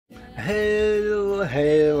Hail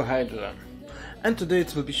Hydra, and today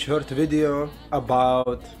it will be short video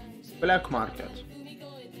about black market.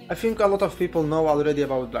 I think a lot of people know already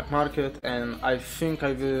about black market, and I think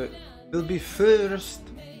I will be first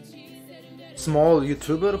small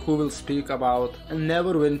YouTuber who will speak about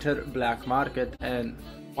Neverwinter black market and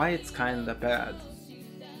why it's kinda bad.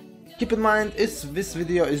 Keep in mind, this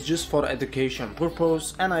video is just for education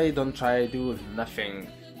purpose and I don't try to do nothing.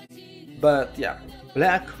 But yeah,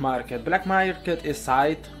 black market. Black market is a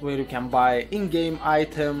site where you can buy in-game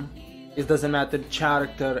item. It doesn't matter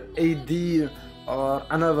character, AD or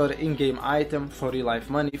another in-game item for real life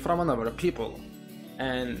money from another people.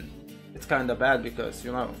 And it's kinda bad because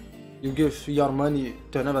you give your money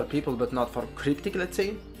to another people but not for cryptic, let's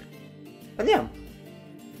say. And yeah,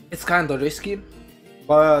 it's kinda risky,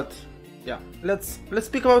 but yeah, let's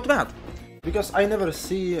speak about that, because I never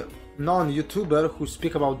see non-YouTuber who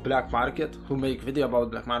speak about black market, who make video about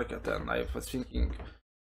black market, and I was thinking,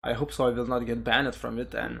 I hope so I will not get banned from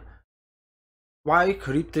it. And why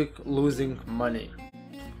cryptic losing money?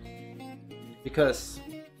 Because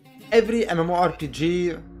every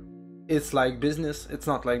MMORPG is like business. It's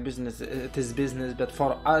not like business, it is business, but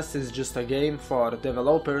for us it's just a game. For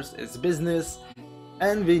developers it's business,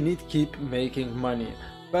 and we need to keep making money.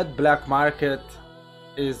 But black market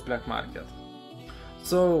is black market.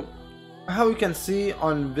 So how you can see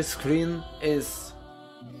on this screen is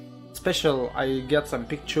special. I get some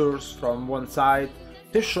pictures from one side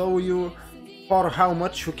to show you for how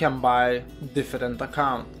much you can buy different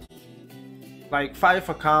account. Like 5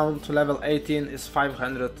 account level 18 is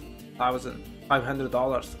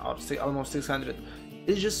 $500,000 or almost 600.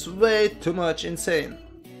 It's just way too much, insane.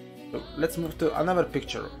 So let's move to another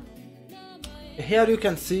picture. Here you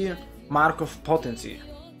can see mark of potency.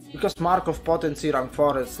 Because mark of potency rank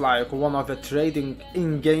 4 is like one of the trading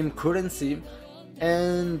in-game currency,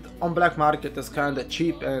 and on black market is kinda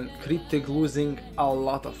cheap and cryptic losing a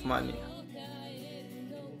lot of money.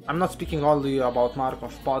 I'm not speaking only about mark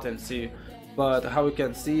of potency, but how you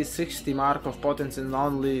can see 60 mark of potency in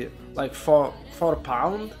only like 4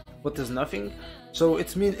 pound, what is nothing. So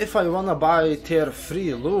it means if I wanna buy tier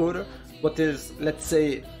 3 lure, what is, let's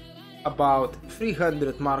say, about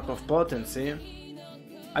 300 mark of potency,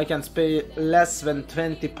 I can pay less than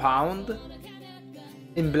 20 pound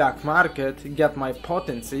in black market, get my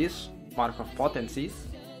potencies, mark of potencies,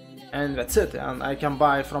 and that's it, and I can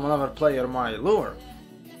buy from another player my lure.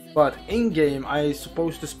 But in game I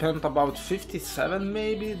supposed to spend about 57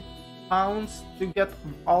 maybe pounds to get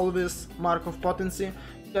all this mark of potency,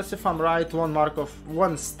 because if I'm right,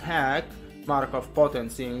 one stack mark of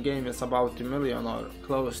potency in game is about 2 million or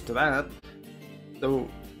close to that. So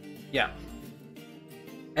yeah.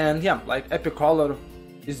 And yeah, like epic color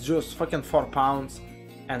is just fucking 4 pounds,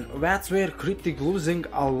 and that's where cryptic losing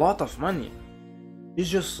a lot of money. It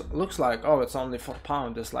just looks like, oh, it's only 4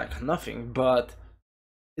 pounds, it's like nothing, but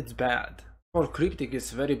it's bad. For cryptic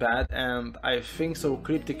it's very bad, and I think so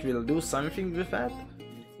cryptic will do something with that,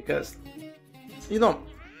 because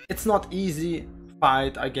it's not easy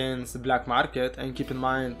fight against black market. And keep in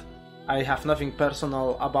mind, I have nothing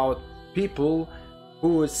personal about people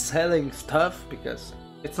who is selling stuff, because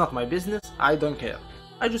it's not my business. I don't care.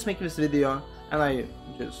 I just make this video and I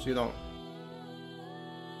just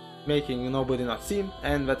making nobody not see,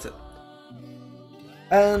 and that's it.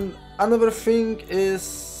 And another thing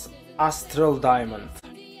is Astral Diamond.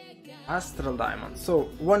 Astral Diamond.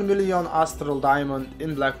 So 1 million Astral Diamond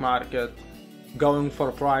in black market, going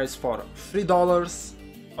for price for $3,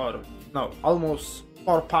 or no, almost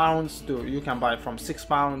 4 pounds to you can buy from 6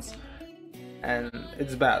 pounds, and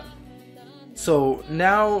it's bad. So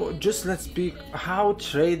now just let's speak how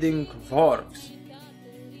trading works.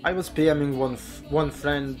 I was PMing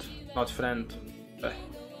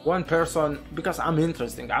one person, because I'm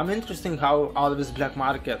interested how all this black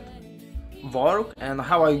market work and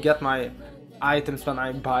how I get my items when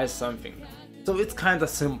I buy something. So it's kinda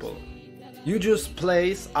simple. You just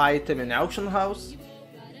place item in auction house.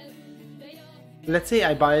 Let's say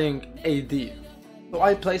I buying AD, so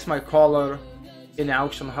I place my color in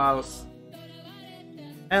auction house,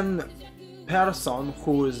 and person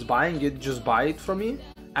who is buying it just buy it from me.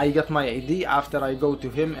 I get my AD after I go to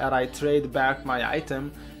him and I trade back my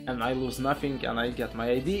item, and I lose nothing, and I get my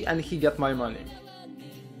AD and he get my money.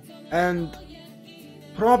 And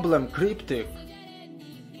problem cryptic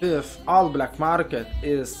with all black market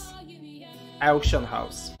is auction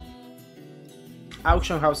house.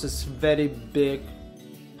 Auction house is very big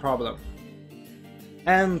problem.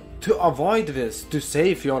 And to avoid this, to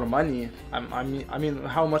save your money, I mean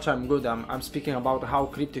how much I'm good, I'm speaking about how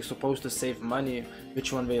Cryptic supposed to save money,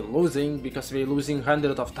 which one we're losing, because we're losing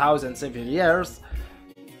hundreds of thousands every years.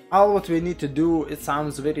 All what we need to do, it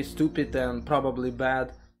sounds very stupid and probably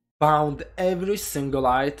bad, bound every single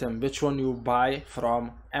item which one you buy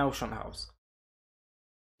from auction house.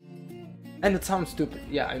 And it sounds stupid,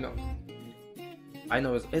 yeah, I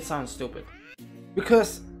know it sounds stupid,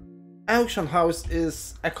 because auction house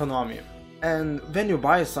is economy, and when you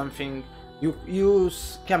buy something, you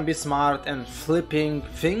can be smart and flipping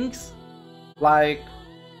things, like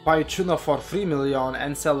buy tuna for 3 million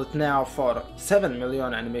and sell it now for 7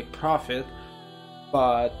 million and make profit.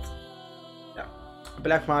 But yeah,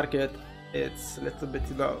 black market, it's a little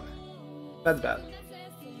bit low, that's bad.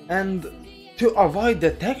 And to avoid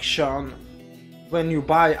detection when you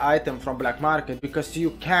buy item from black market, because you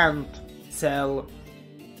can't sell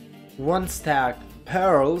one stack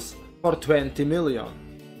pearls for 20 million,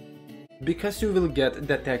 because you will get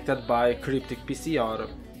detected by Cryptic PC or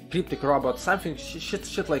Cryptic robot, something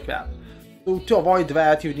shit like that. So to avoid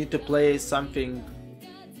that, you need to play something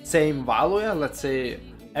same value, let's say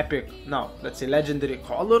let's say legendary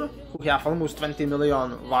color, who have almost 20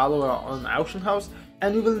 million value on auction house,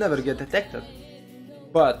 and you will never get detected.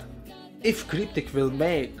 But if Cryptic will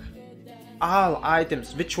make all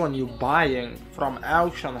items which one you buying from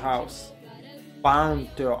auction house bound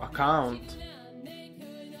to your account,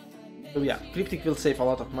 so yeah, Cryptic will save a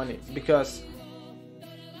lot of money, because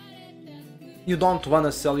you don't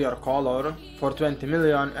wanna sell your color for 20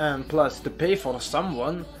 million and plus to pay for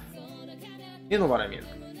someone, you know what I mean.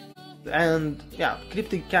 And yeah,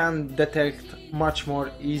 Cryptic can detect much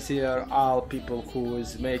more easier all people who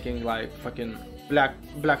is making like fucking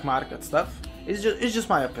black market stuff. It's just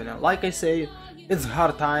my opinion. Like I say, it's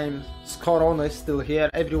hard times. Corona is still here.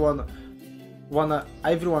 Everyone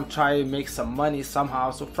try to make some money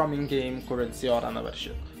somehow, so from in-game currency or another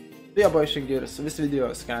shit. So yeah, boys and girls, this video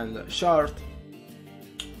is kinda short.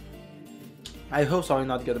 I hope I will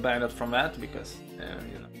not get banned from that, because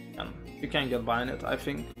you can get banned, I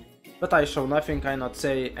think. But I show nothing, I not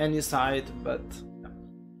say any side, but yeah.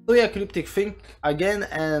 So yeah, Cryptic, think again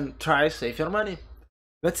and try save your money.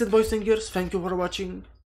 That's it, boys and girls, thank you for watching,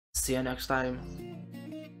 see you next time.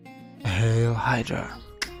 Hail Hydra.